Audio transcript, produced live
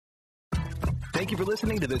Thank you for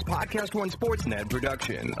listening to this Podcast One Sportsnet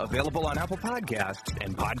production, available on Apple Podcasts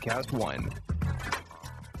and Podcast One.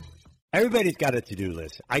 Everybody's got a to-do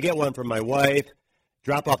list. I get one from my wife.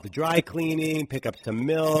 Drop off the dry cleaning, pick up some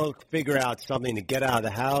milk, figure out something to get out of the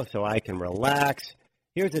house so I can relax.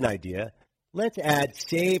 Here's an idea. Let's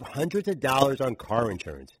save hundreds of dollars on car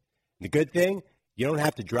insurance. The good thing, you don't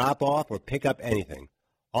have to drop off or pick up anything.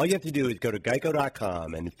 All you have to do is go to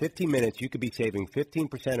geico.com, and in 15 minutes, you could be saving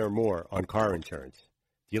 15% or more on car insurance.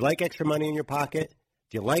 Do you like extra money in your pocket?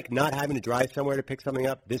 Do you like not having to drive somewhere to pick something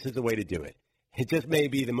up? This is the way to do it. It just may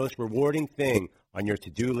be the most rewarding thing on your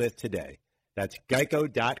to-do list today. That's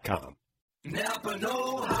geico.com. Napa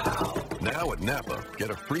know-how. Now at Napa, get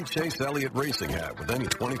a free Chase Elliott racing hat with any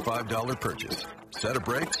 $25 purchase. Set of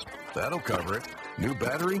brakes? That'll cover it. New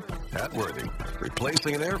battery? Hat worthy.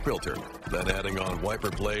 Replacing an air filter? Then adding on wiper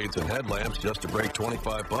blades and headlamps just to break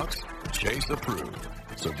 $25? Chase approved.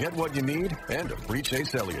 So get what you need and a free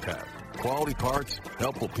Chase Elliott hat. Quality parts,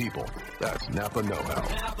 helpful people. That's Napa know-how.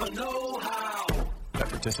 Napa know-how. At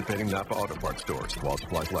participating Napa Auto Parts stores while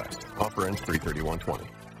supplies last. Offer ends 3/31/20.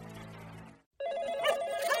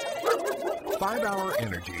 5-Hour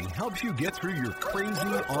Energy helps you get through your crazy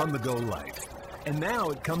on-the-go life. And now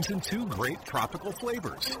it comes in 2 great tropical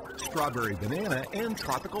flavors, Strawberry Banana and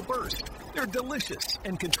Tropical Burst. They're delicious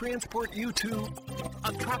and can transport you to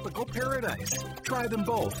a tropical paradise. Try them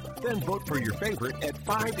both, then vote for your favorite at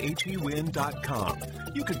 5hewin.com.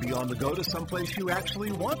 You could be on the go to someplace you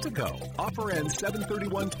actually want to go. Offer ends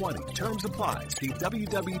 7/31/20. Terms apply. See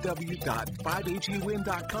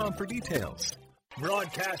www.5hewin.com for details.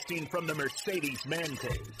 Broadcasting from the Mercedes Man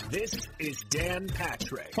Cave, this is Dan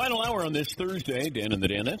Patrick. Final hour on this Thursday, Dan and the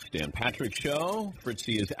Danettes, Dan Patrick Show.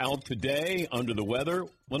 Fritzy is out today, under the weather.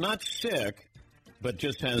 Well, not sick, but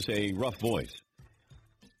just has a rough voice.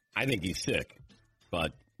 I think he's sick,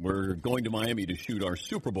 but we're going to Miami to shoot our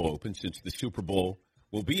Super Bowl open since the Super Bowl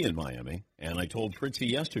will be in Miami. And I told Fritzy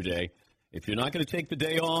yesterday, if you're not going to take the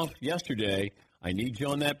day off yesterday, I need you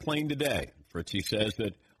on that plane today. Fritzy says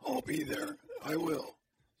that, I'll be there. I will.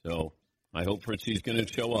 So I hope Fritzy's going to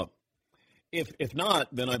show up. If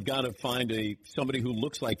not, then I've got to find somebody who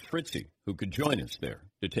looks like Fritzy who could join us there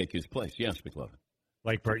to take his place. Yes, McLovin.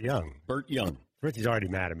 Like Burt Young. Burt Young. Fritzy's already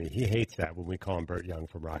mad at me. He hates that when we call him Burt Young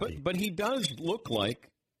from Rocky. But he does look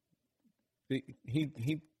like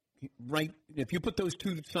he right. If you put those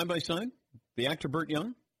two side by side, the actor Burt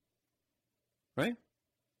Young, right?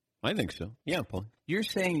 I think so. Yeah, Paul. You're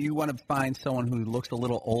saying you want to find someone who looks a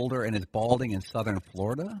little older and is balding in southern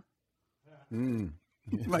Florida?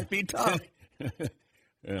 It might be tough.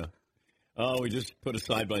 Yeah. Oh, we just put a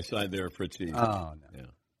side-by-side there, Fritzy. Oh, no.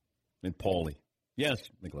 Yeah. And Paulie.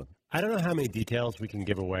 Yes, McLovin. I don't know how many details we can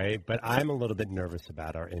give away, but I'm a little bit nervous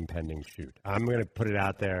about our impending shoot. I'm going to put it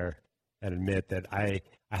out there and admit that I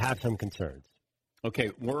have some concerns.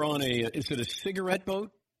 Okay, we're on is it a cigarette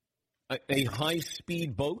boat? A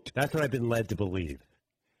high-speed boat? That's what I've been led to believe.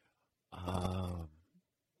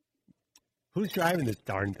 Who's driving this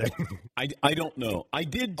darn thing? I don't know. I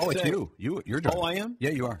did say... Oh, it's you. You're driving. Oh, I am? Yeah,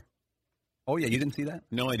 you are. Oh, yeah, you didn't see that?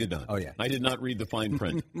 No, I did not. Oh, yeah. I did not read the fine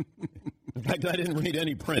print. In fact, I didn't read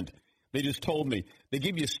any print. They just told me. They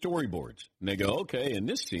give you storyboards. And they go, okay, in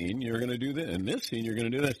this scene, you're going to do this. In this scene, you're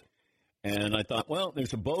going to do this. And I thought, well,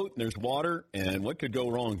 there's a boat, and there's water, and what could go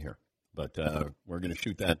wrong here? But we're going to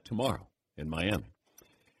shoot that tomorrow in Miami.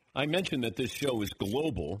 I mentioned that this show is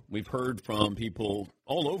global. We've heard from people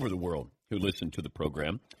all over the world who listen to the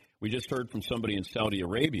program. We just heard from somebody in Saudi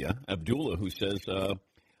Arabia, Abdullah, who says,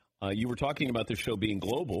 you were talking about this show being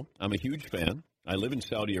global. I'm a huge fan. I live in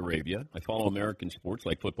Saudi Arabia. I follow American sports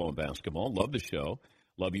like football and basketball. Love the show.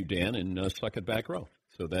 Love you, Dan, and suck it back row.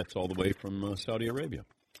 So that's all the way from Saudi Arabia.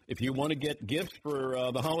 If you want to get gifts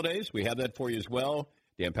for the holidays, we have that for you as well.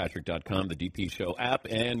 DanPatrick.com, the DP Show app.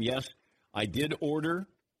 And, yes, I did order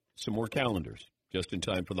some more calendars just in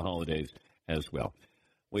time for the holidays as well.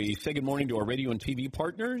 We say good morning to our radio and TV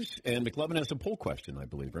partners. And McLovin has a poll question, I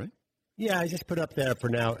believe, right? Yeah, I just put up there for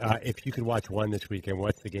now, if you could watch one this weekend,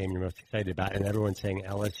 what's the game you're most excited about? And everyone's saying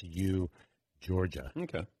LSU, Georgia.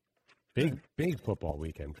 Okay. Big football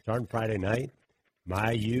weekend. Starting Friday night,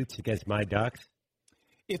 my Utes against my Ducks.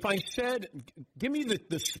 If I said, give me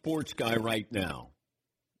the sports guy right now,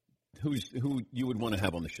 who you would want to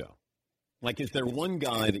have on the show? Like, is there one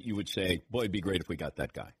guy that you would say, boy, it'd be great if we got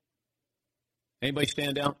that guy? Anybody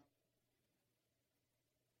stand out?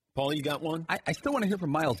 Paul, you got one? I still want to hear from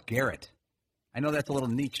Myles Garrett. I know that's a little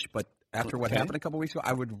niche, but after what happened a couple weeks ago,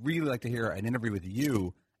 I would really like to hear an interview with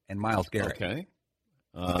you and Myles Garrett. Okay.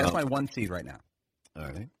 That's my one seed right now. All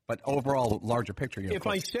right. But overall, larger picture. If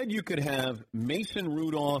I said you could have Mason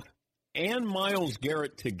Rudolph and Myles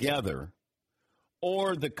Garrett together,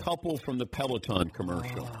 or the couple from the Peloton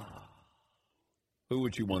commercial? Who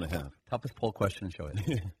would you want to have? Toughest poll question show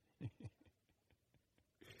it.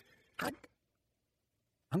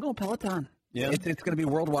 I'm going Peloton. Yeah? It's going to be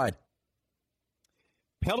worldwide.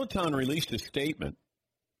 Peloton released a statement.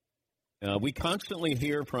 We constantly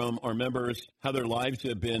hear from our members how their lives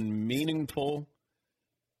have been meaningfully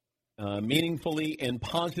and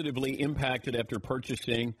positively impacted after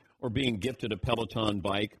purchasing or being gifted a Peloton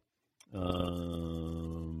bike. Blah,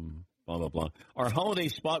 blah, blah. Our holiday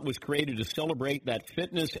spot was created to celebrate that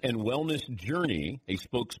fitness and wellness journey, a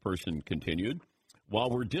spokesperson continued. While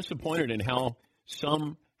we're disappointed in how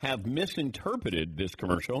some have misinterpreted this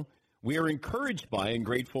commercial, we are encouraged by and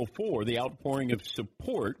grateful for the outpouring of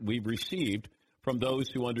support we've received from those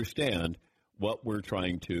who understand what we're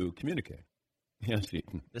trying to communicate. Yes,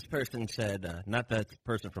 Eaton. This person said, not that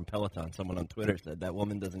person from Peloton, someone on Twitter said, that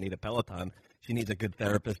woman doesn't need a Peloton. She needs a good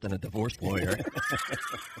therapist and a divorce lawyer.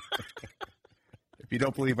 If you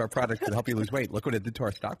don't believe our product could help you lose weight, look what it did to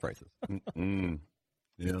our stock prices.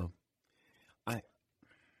 Yeah.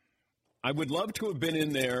 I would love to have been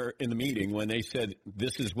in there in the meeting when they said,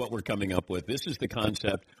 this is what we're coming up with, this is the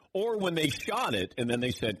concept, or when they shot it and then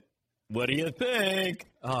they said, what do you think?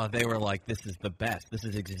 Oh, they were like, this is the best. This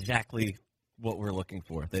is exactly what we're looking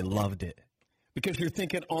for. They loved it. Because you're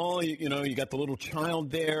thinking, you got the little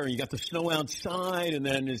child there, and you got the snow outside, and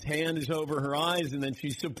then his hand is over her eyes, and then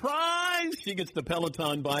she's surprised she gets the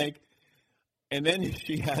Peloton bike, and then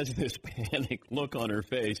she has this panic look on her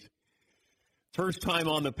face. First time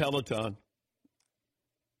on the Peloton.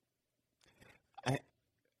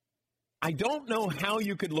 I don't know how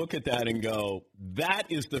you could look at that and go, that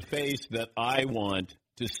is the face that I want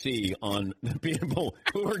to see on the people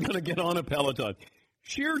who are going to get on a Peloton.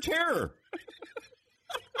 Sheer terror.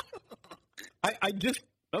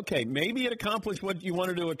 Okay, maybe it accomplished what you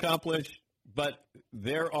wanted to accomplish, but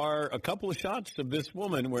there are a couple of shots of this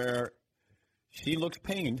woman where she looks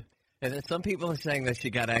pained. And then some people are saying that she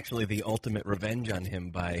got actually the ultimate revenge on him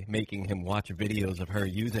by making him watch videos of her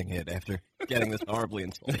using it after getting this horribly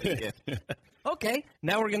insulting gift. Okay,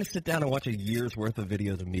 now we're going to sit down and watch a year's worth of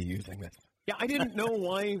videos of me using this. Yeah, I didn't know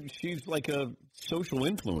why she's like a social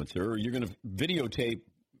influencer, or you're going to videotape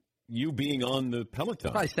you being on the Peloton.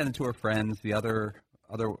 Probably send it to her friends, the other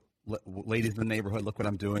ladies in the neighborhood. Look what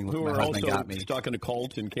I'm doing. Look, who my are husband also got me. stuck in a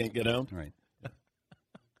cult and can't get out. Right.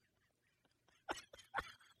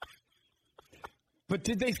 But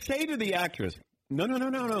did they say to the actress, no,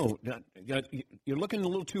 you're looking a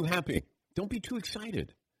little too happy. Don't be too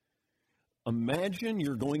excited. Imagine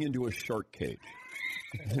you're going into a shark cage.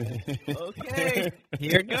 Okay,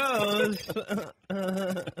 here goes.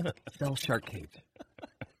 Sell shark cage.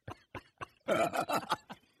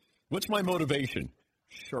 What's my motivation?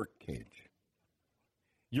 Shark cage.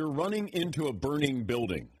 You're running into a burning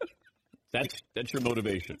building. That's your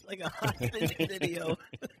motivation. It's like a hostage video.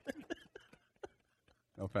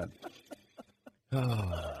 No offense.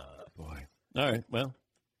 Oh, boy. All right, well,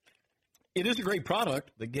 it is a great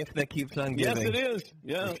product. The gift that keeps on giving. Yes, it is.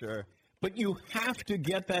 Yeah. For sure. But you have to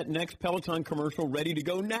get that next Peloton commercial ready to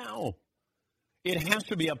go now. It has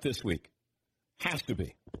to be up this week. Has to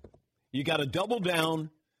be. You got to double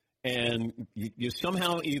down, and you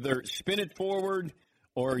somehow either spin it forward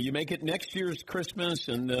or you make it next year's Christmas,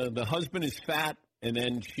 and the husband is fat, and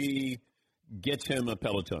then she gets him a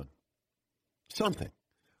Peloton. Something.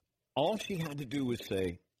 All she had to do was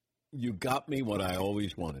say, you got me what I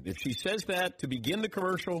always wanted. If she says that to begin the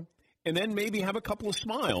commercial and then maybe have a couple of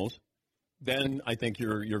smiles, then I think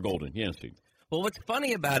you're golden. Yes, Steve. Well, what's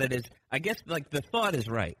funny about it is, I guess, like, the thought is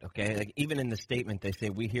right, okay? Like, even in the statement, they say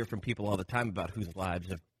we hear from people all the time about whose lives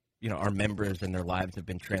have, our members and their lives have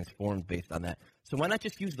been transformed based on that. So why not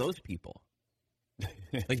just use those people?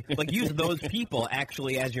 like use those people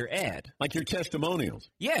actually as your ad. Like your testimonials.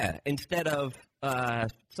 Yeah, instead of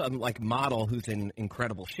some, like, model who's in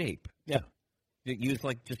incredible shape. Yeah. Use,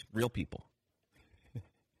 like, just real people.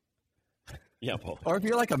 Yeah, Paul. Or if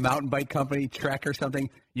you're like a mountain bike company, Trek or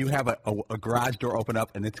something, you have a garage door open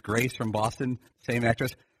up, and it's Grace from Boston, same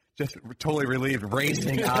actress, just totally relieved,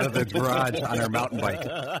 racing out of the garage on her mountain bike.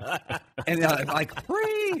 And like,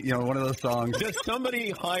 free, one of those songs. Does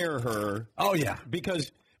somebody hire her? Oh, yeah.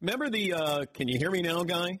 Because remember the Can You Hear Me Now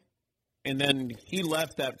guy? And then he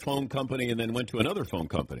left that phone company and then went to another phone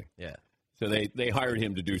company. Yeah. So they hired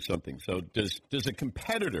him to do something. So does a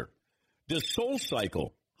competitor, does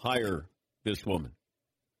SoulCycle hire this woman?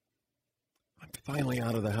 I'm finally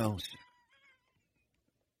out of the house.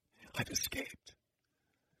 I've escaped.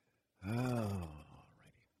 Oh,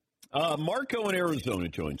 Marco in Arizona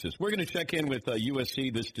joins us. We're going to check in with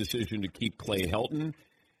USC, this decision to keep Clay Helton.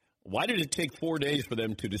 Why did it take 4 days for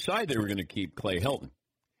them to decide they were going to keep Clay Helton?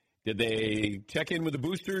 Did they check in with the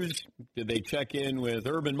boosters? Did they check in with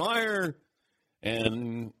Urban Meyer?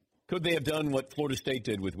 And could they have done what Florida State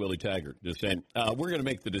did with Willie Taggart? Just saying, we're going to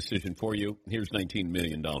make the decision for you. Here's $19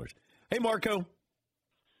 million. Hey, Marco.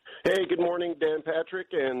 Hey, good morning, Dan Patrick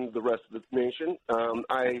and the rest of the nation.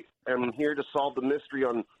 I am here to solve the mystery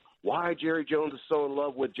on why Jerry Jones is so in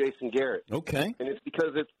love with Jason Garrett. Okay. And it's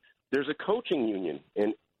because there's a coaching union,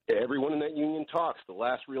 and everyone in that union talks. The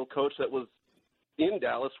last real coach that was in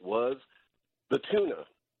Dallas was the Tuna.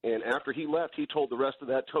 And after he left, he told the rest of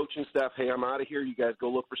that coaching staff, hey, I'm out of here. You guys go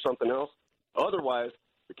look for something else. Otherwise,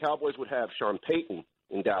 the Cowboys would have Sean Payton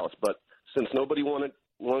in Dallas. But since nobody wanted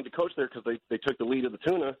to coach there because they took the lead of the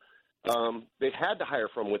Tuna, they had to hire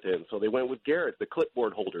from within. So they went with Garrett, the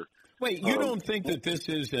clipboard holder. Wait, you don't think that this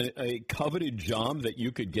is a coveted job that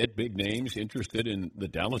you could get big names interested in the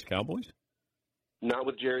Dallas Cowboys? Not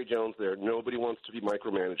with Jerry Jones there. Nobody wants to be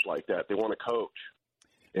micromanaged like that. They want to coach,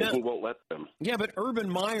 and he won't let them. Yeah, but Urban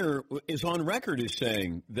Meyer is on record as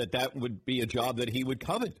saying that would be a job that he would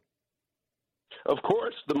covet. Of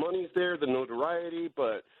course, the money's there, the notoriety,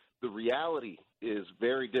 but the reality is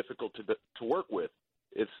very difficult to work with.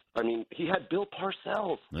 He had Bill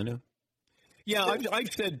Parcells. I know. Yeah,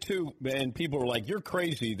 I've said, too, and people are like, you're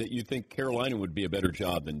crazy that you think Carolina would be a better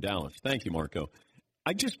job than Dallas. Thank you, Marco.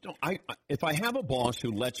 I just don't. If I have a boss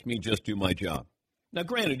who lets me just do my job. Now,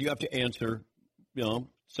 granted, you have to answer,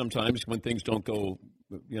 sometimes when things don't go,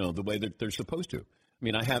 the way that they're supposed to. I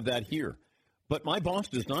mean, I have that here. But my boss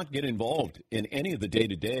does not get involved in any of the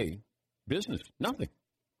day-to-day business. Nothing.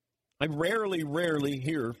 I rarely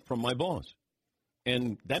hear from my boss.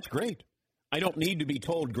 And that's great. I don't need to be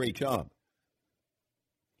told, great job.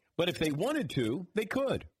 But if they wanted to, they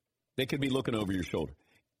could. They could be looking over your shoulder.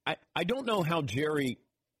 I don't know how Jerry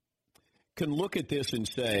can look at this and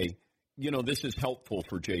say, this is helpful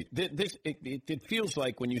for Jay. It feels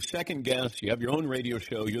like when you second guess, you have your own radio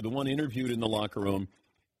show, you're the one interviewed in the locker room,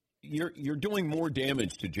 you're doing more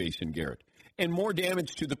damage to Jason Garrett and more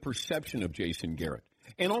damage to the perception of Jason Garrett.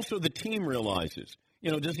 And also the team realizes,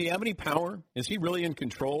 does he have any power? Is he really in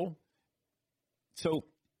control? So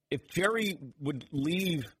if Jerry would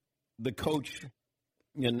leave the coach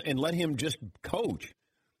and let him just coach,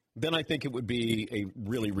 then I think it would be a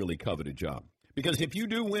really, really coveted job. Because if you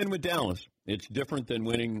do win with Dallas, it's different than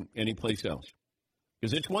winning anyplace else.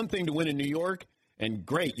 Because it's one thing to win in New York, and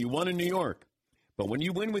great, you won in New York. But when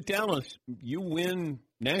you win with Dallas, you win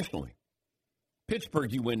nationally.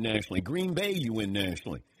 Pittsburgh, you win nationally. Green Bay, you win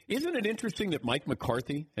nationally. Isn't it interesting that Mike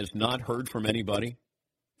McCarthy has not heard from anybody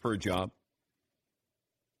for a job?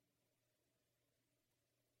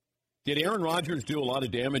 Did Aaron Rodgers do a lot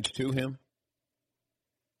of damage to him?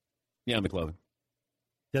 Yeah, McLovin.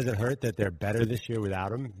 Does it hurt that they're better this year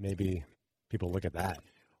without him? Maybe people look at that.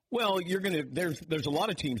 Well, there's a lot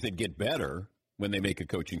of teams that get better when they make a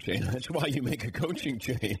coaching change. That's why you make a coaching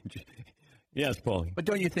change. Yes, Paulie. But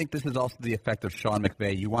don't you think this is also the effect of Sean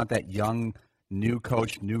McVay? You want that young, new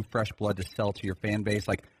coach, new fresh blood to sell to your fan base,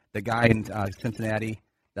 like the guy in Cincinnati,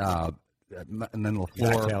 and then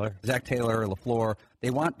LaFleur, Zach Taylor, LaFleur.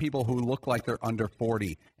 They want people who look like they're under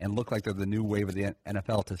 40 and look like they're the new wave of the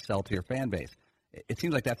NFL to sell to your fan base. It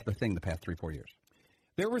seems like that's the thing the past 3-4 years.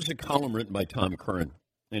 There was a column written by Tom Curran,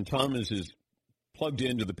 and Tom is as plugged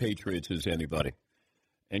into the Patriots as anybody,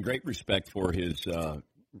 and great respect for his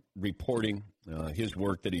reporting, his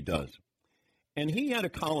work that he does. And he had a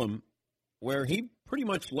column where he pretty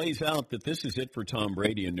much lays out that this is it for Tom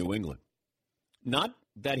Brady in New England. Not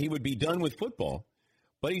that he would be done with football,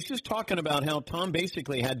 but he's just talking about how Tom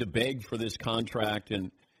basically had to beg for this contract.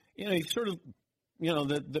 And, he's sort of,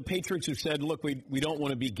 the Patriots have said, look, we don't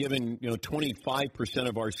want to be giving, 25%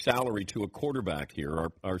 of our salary to a quarterback here,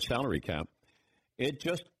 our salary cap.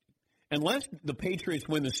 Unless the Patriots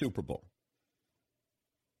win the Super Bowl,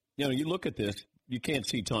 you look at this, you can't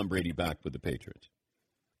see Tom Brady back with the Patriots.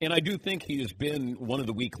 And I do think he has been one of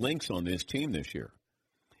the weak links on this team this year.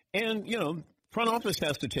 And, front office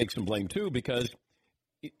has to take some blame, too, because,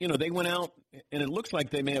 they went out, and it looks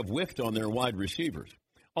like they may have whiffed on their wide receivers.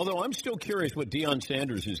 Although I'm still curious what Deion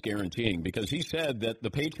Sanders is guaranteeing, because he said that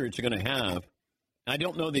the Patriots are going to have, I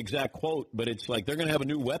don't know the exact quote, but it's like they're going to have a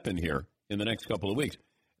new weapon here in the next couple of weeks.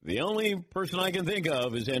 The only person I can think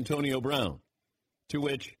of is Antonio Brown, to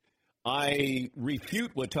which I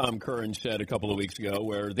refute what Tom Curran said a couple of weeks ago,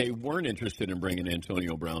 where they weren't interested in bringing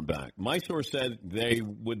Antonio Brown back. My source said they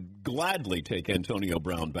would gladly take Antonio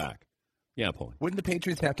Brown back. Yeah, Paul. Wouldn't the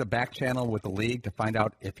Patriots have to back channel with the league to find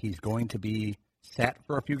out if he's going to be sat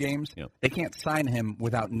for a few games, Yeah. they can't sign him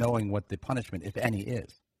without knowing what the punishment, if any,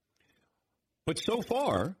 is. But so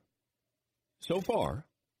far,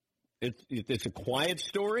 it's a quiet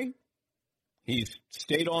story. He's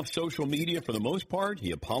stayed off social media for the most part.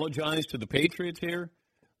 He apologized to the Patriots here.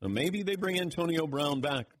 Maybe they bring Antonio Brown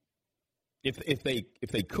back. If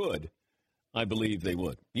they could, I believe they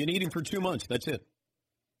would. You need him for 2 months. That's it.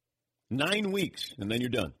 9 weeks, and then you're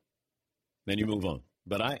done. Then you move on.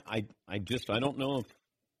 But I don't know if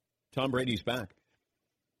Tom Brady's back.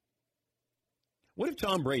 What if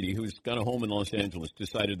Tom Brady, who's got a home in Los Angeles,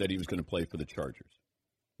 decided that he was going to play for the Chargers?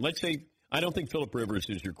 Let's say, I don't think Phillip Rivers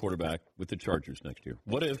is your quarterback with the Chargers next year.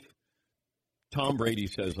 What if Tom Brady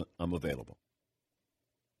says, I'm available?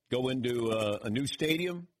 Go into a new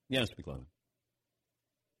stadium? Yes, McClellan.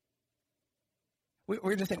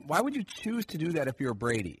 We're just saying, why would you choose to do that if you're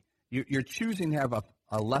Brady? You're choosing to have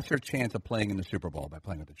a lesser chance of playing in the Super Bowl by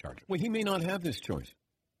playing with the Chargers. Well, he may not have this choice.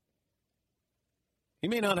 He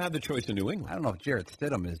may not have the choice in New England. I don't know if Jarrett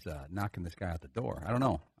Stidham is knocking this guy out the door. I don't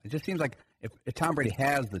know. It just seems like if Tom Brady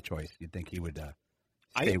has the choice, you'd think he would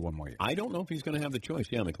stay one more year. I don't know if he's going to have the choice.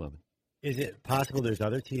 Yeah, McClellan. Is it possible there's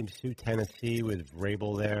other teams too? Tennessee with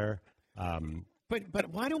Vrabel there. But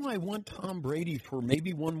why do I want Tom Brady for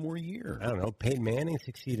maybe one more year? I don't know. Peyton Manning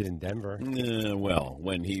succeeded in Denver. Well,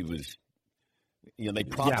 when he was, they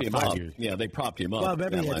propped him up. Years. Yeah, they propped him up. Well,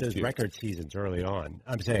 remember he had those year. record seasons early on.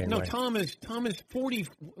 I'm saying no. Tom is 40.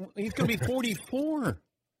 He's going to be 44.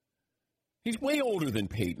 He's way older than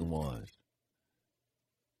Peyton was.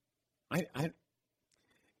 I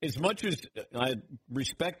as much as I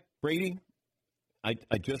respect Brady, I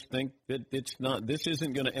just think that it's not. This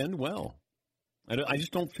isn't going to end well. I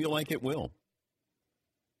just don't feel like it will.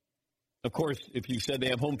 Of course, if you said they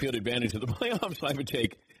have home field advantage of the playoffs,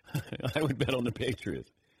 I would bet on the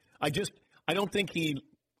Patriots. I don't think he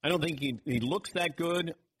looks that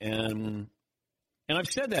good, and I've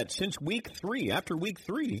said that since week 3. After week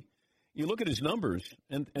 3, you look at his numbers,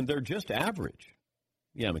 and they're just average.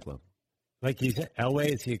 Yeah, McClellan. Like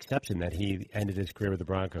Elway is the exception that he ended his career with the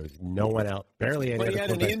Broncos. No one else, barely any. But he had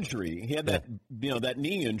an injury. He had that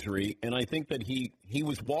knee injury, and I think that he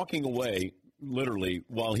was walking away literally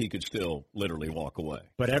while he could still literally walk away.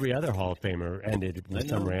 But every other Hall of Famer ended with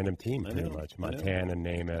some random team, pretty much. Montana,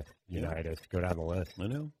 Namath, Unitas, go down the list. I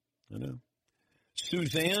know.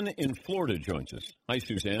 Suzanne in Florida joins us. Hi,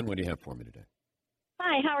 Suzanne. What do you have for me today?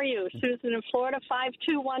 Hi, how are you? Susan in Florida,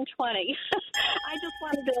 52120. I just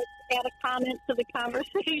wanted to add a comment to the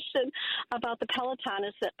conversation about the Peloton,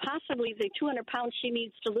 is that possibly the 200 pounds she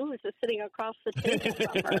needs to lose is sitting across the table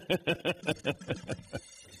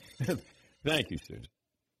from her. Thank you, Susan.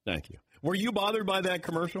 Thank you. Were you bothered by that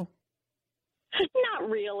commercial? Not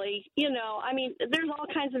really. There's all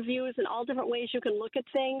kinds of views and all different ways you can look at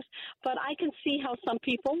things, but I can see how some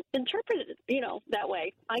people interpret it, that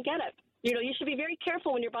way. I get it. You should be very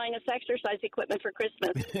careful when you're buying us exercise equipment for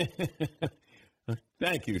Christmas.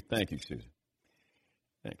 Thank you, Susan.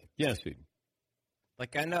 Thank you. Yes, Susan.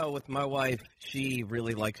 Like, I know with my wife, she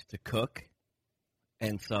really likes to cook.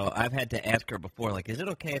 And so I've had to ask her before, like, is it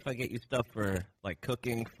okay if I get you stuff for, like,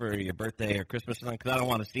 cooking for your birthday or Christmas or something? Because I don't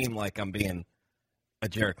want to seem like I'm being a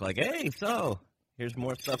jerk. Like, hey, so here's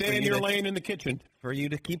more stuff Stay in your lane in the kitchen. For you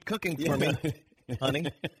to keep cooking for me, honey.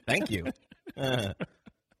 Thank you.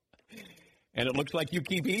 And it looks like you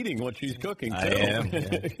keep eating what she's cooking, too. I am.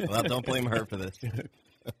 Yeah. Well, don't blame her for this.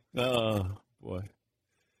 Oh, boy.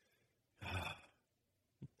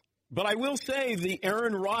 But I will say the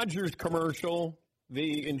Aaron Rodgers commercial,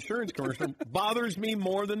 the insurance commercial, bothers me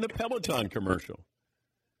more than the Peloton commercial.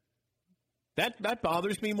 That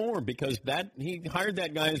bothers me more because he hired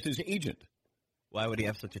that guy as his agent. Why would he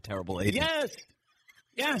have such a terrible agent?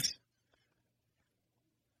 Yes.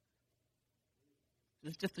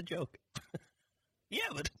 It's just a joke. Yeah,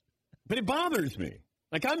 but it bothers me.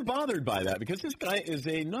 Like, I'm bothered by that because this guy is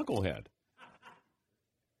a knucklehead.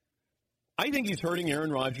 I think he's hurting Aaron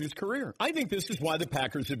Rodgers' career. I think this is why the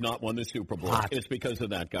Packers have not won the Super Bowl. It's because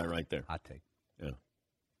of that guy right there. Hot take. Yeah.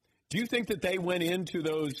 Do you think that they went into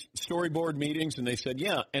those storyboard meetings and they said,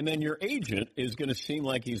 yeah, and then your agent is going to seem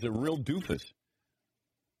like he's a real doofus?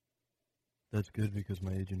 That's good because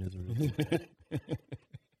my agent is a real doofus.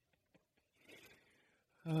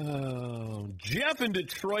 Jeff in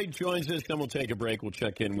Detroit joins us. Then we'll take a break. We'll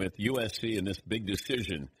check in with USC and this big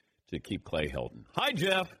decision to keep Clay Helton. Hi,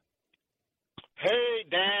 Jeff. Hey,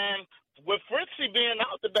 Dan. With Fritzy being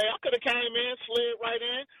out today, I could have came in, slid right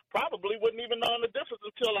in. Probably wouldn't even know the difference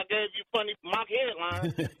until I gave you funny mock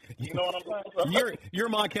headlines. You know what I'm saying? Your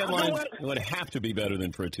mock headlines would have to be better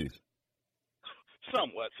than Fritzy's.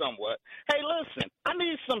 Somewhat. Hey, listen, I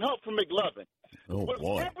need some help from McLovin. Oh, With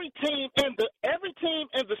boy. every team in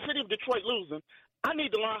the city of Detroit losing, I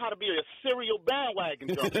need to learn how to be a serial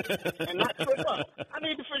bandwagon junkie and not trip up. I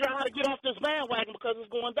need to figure out how to get off this bandwagon because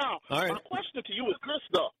it's going down. All right. My question to you is this,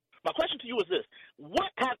 though. My question to you is this: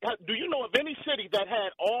 do you know of any city that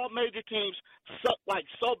had all major teams so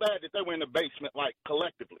bad that they were in the basement, like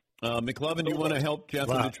collectively? McLovin, do you want to help Jeff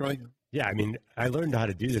in Detroit? Yeah, I mean, I learned how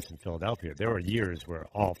to do this in Philadelphia. There were years where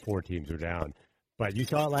all 4 teams were down. But you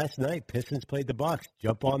saw it last night. Pistons played the Bucks.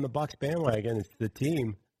 Jump on the Bucks bandwagon. It's the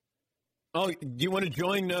team. Oh, do you want to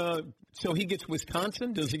join? So he gets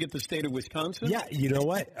Wisconsin? Does he get the state of Wisconsin? Yeah, you know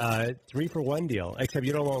what? 3-for-1 deal. Except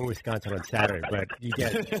you don't want Wisconsin on Saturday, but you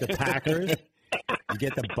get the Packers, you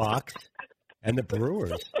get the Bucks, and the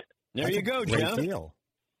Brewers. There That's you go, a great Jeff. deal.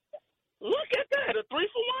 Look at that, a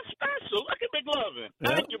 3-for-1 special. Look at McLovin.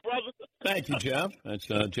 Yeah. Thank you, brother. Thank you, Jeff. That's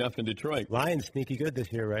Jeff in Detroit. Lions sneaky good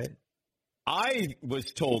this year, right? I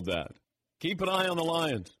was told that. Keep an eye on the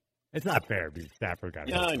Lions. It's not fair because Stafford got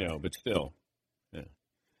Yeah, hurt. I know, but still. Yeah.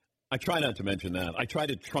 I try not to mention that. I try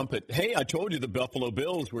to trumpet, hey, I told you the Buffalo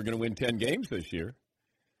Bills were going to win 10 games this year.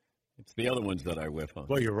 It's the other ones that I whiff on.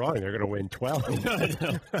 Well, you're wrong. They're going to win 12.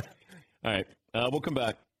 All right. We'll come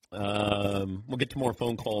back. We'll get to more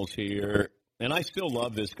phone calls here. And I still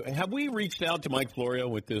love this. Have we reached out to Mike Florio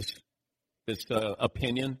with this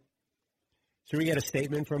opinion? Should we get a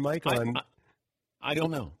statement from Mike on? I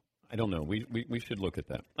don't know. We should look at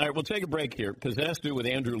that. All right, we'll take a break here because it has to do with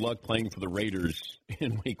Andrew Luck playing for the Raiders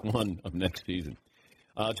in Week 1 of next season.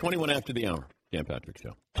 21 after the hour. Dan Patrick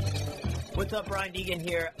Show. What's up, Brian Deegan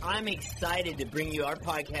here. I'm excited to bring you our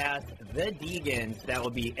podcast, The Deegans, that will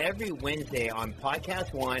be every Wednesday on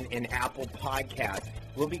Podcast One and Apple Podcasts.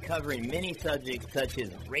 We'll be covering many subjects such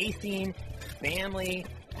as racing, family,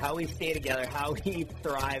 how we stay together, how we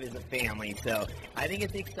thrive as a family. So I think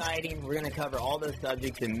it's exciting. We're going to cover all those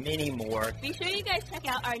subjects and many more. Be sure you guys check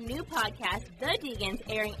out our new podcast, The Deegans,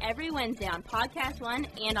 airing every Wednesday on Podcast One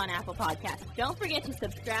and on Apple Podcasts. Don't forget to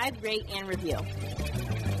subscribe, rate, and review.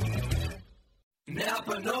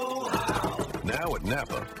 Napa know-how. Now at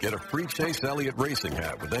Napa, get a free Chase Elliott racing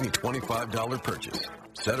hat with any $25 purchase.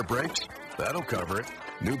 Set of brakes? That'll cover it.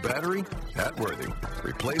 New battery? Hat worthy.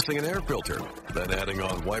 Replacing an air filter? Then adding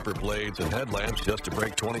on wiper blades and headlamps just to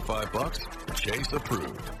break $25? Chase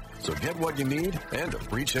approved. So get what you need and a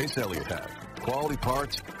free Chase Elliott hat. Quality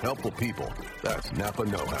parts, helpful people. That's Napa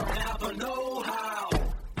know-how. Napa know-how.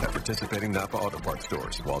 At participating Napa Auto Parts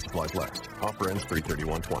stores while supplies last. Offer ends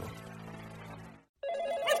 3/31/20.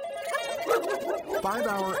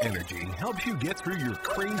 5-Hour Energy helps you get through your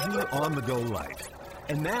crazy on-the-go life.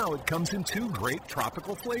 And now it comes in 2 great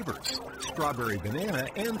tropical flavors, Strawberry Banana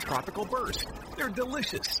and Tropical Burst. They're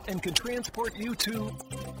delicious and can transport you to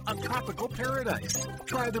a tropical paradise.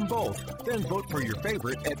 Try them both, then vote for your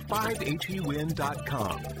favorite at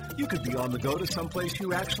 5HEWin.com. You could be on the go to someplace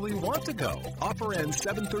you actually want to go. Offer ends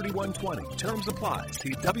 7/31/20. Terms apply.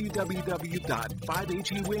 See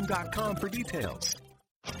www.5HEWin.com for details.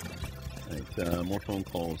 Right, more phone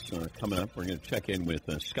calls coming up. We're going to check in with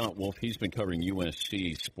Scott Wolf. He's been covering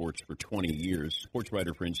USC sports for 20 years, sports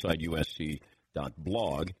writer for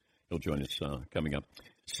InsideUSC.blog. He'll join us coming up.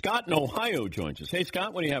 Scott in Ohio joins us. Hey,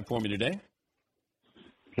 Scott, what do you have for me today?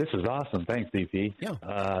 This is awesome. Thanks, DP.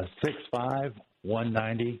 Yeah. 6'5",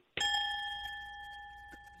 190.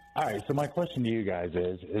 All right, so my question to you guys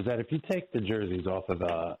is that if you take the jerseys off of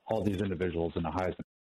all these individuals in the Heisman